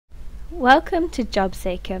Welcome to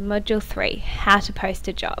JobSeeker Module 3, How to Post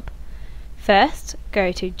a Job. First,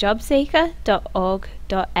 go to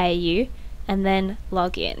jobseeker.org.au and then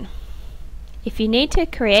log in. If you need to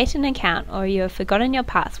create an account or you have forgotten your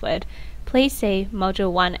password, please see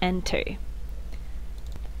Module 1 and 2.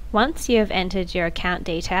 Once you have entered your account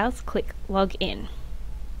details, click Log In.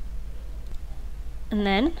 And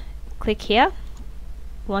then click here,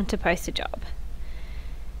 Want to Post a Job.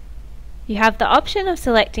 You have the option of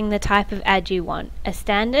selecting the type of ad you want, a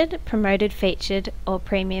standard, promoted featured or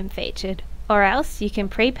premium featured, or else you can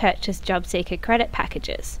pre-purchase JobSeeker credit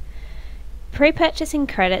packages. Pre-purchasing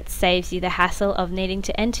credits saves you the hassle of needing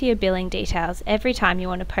to enter your billing details every time you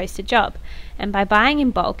want to post a job, and by buying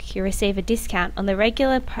in bulk you receive a discount on the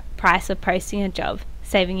regular price of posting a job,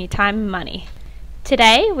 saving you time and money.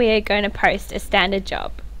 Today we are going to post a standard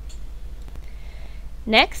job.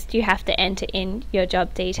 Next you have to enter in your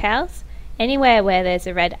job details. Anywhere where there's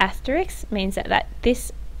a red asterisk means that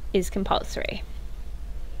this is compulsory.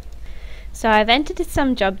 So I've entered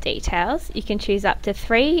some job details. You can choose up to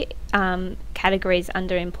 3 categories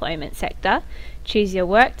under employment sector. Choose your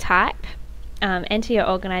work type, enter your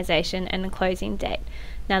organisation and the closing date.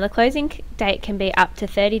 Now the closing date can be up to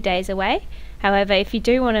 30 days away. However, if you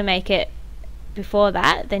do want to make it before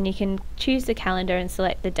that, then you can choose the calendar and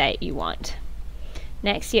select the date you want.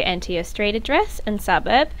 Next you enter your street address and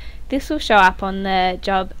suburb. This will show up on the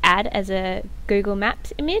job ad as a Google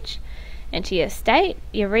Maps image. Enter your state,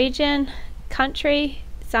 your region, country,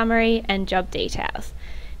 summary and job details.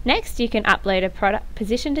 Next you can upload a product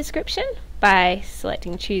position description by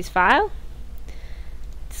selecting Choose File.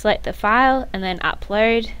 Select the file and then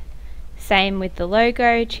upload. Same with the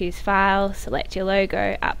logo, choose File, select your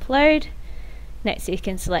logo, upload. Next you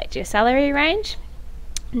can select your salary range.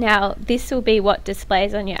 Now this will be what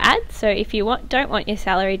displays on your ad, so if you don't want your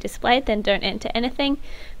salary displayed, then don't enter anything,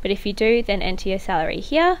 but if you do, then enter your salary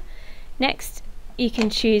here. Next you can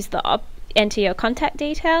choose enter your contact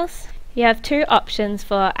details. You have 2 options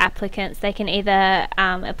for applicants. They can either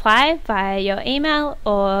apply via your email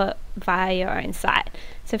or via your own site.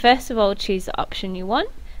 So first of all, choose the option you want,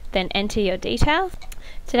 then enter your details.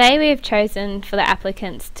 Today we have chosen for the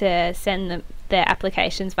applicants to send their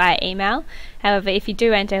applications via email. However, if you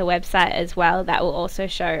do enter a website as well, that will also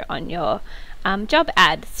show on your job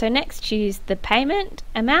ad. So next choose the payment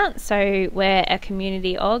amount. So we're a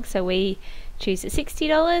community org, so we choose the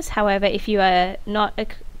 $60. However, if you are not a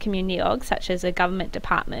community org, such as a government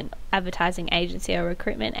department, advertising agency or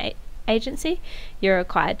recruitment agency, you're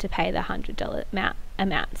required to pay the $100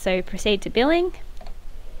 amount. So proceed to billing.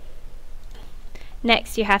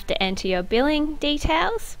 Next you have to enter your billing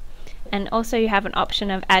details, and also you have an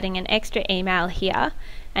option of adding an extra email here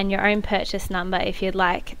and your own purchase number if you'd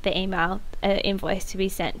like the invoice to be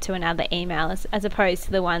sent to another email as opposed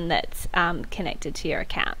to the one that's connected to your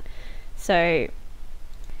account. So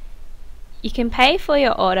you can pay for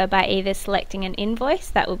your order by either selecting an invoice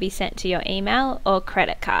that will be sent to your email or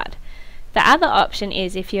credit card. The other option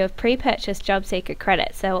is if you have pre-purchased JobSeeker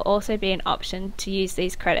credits, there will also be an option to use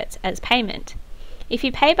these credits as payment. If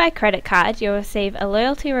you pay by credit card, you'll receive a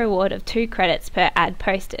loyalty reward of 2 credits per ad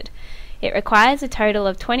posted. It requires a total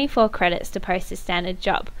of 24 credits to post a standard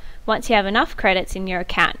job. Once you have enough credits in your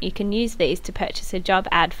account, you can use these to purchase a job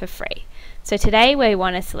ad for free. So today we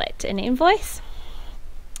want to select an invoice.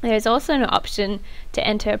 There is also an option to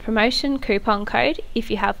enter a promotion coupon code if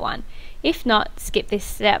you have one. If not, skip this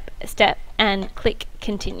step and click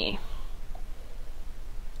Continue.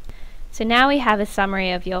 So now we have a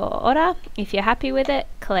summary of your order. If you're happy with it,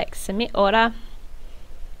 click Submit Order.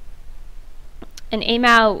 An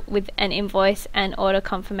email with an invoice and order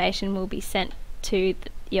confirmation will be sent to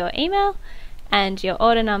your email, and your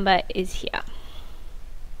order number is here.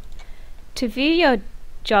 To view your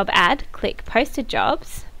job ad, click Posted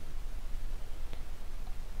Jobs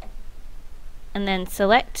and then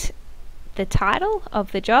select the title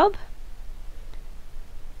of the job,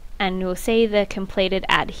 and you'll see the completed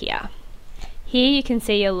ad here. Here you can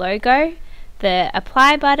see your logo, the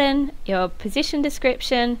apply button, your position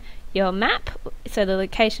description, your map, so the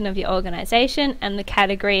location of your organisation, and the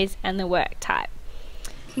categories and the work type.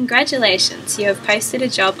 Congratulations, you have posted a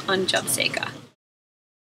job on JobSeeker.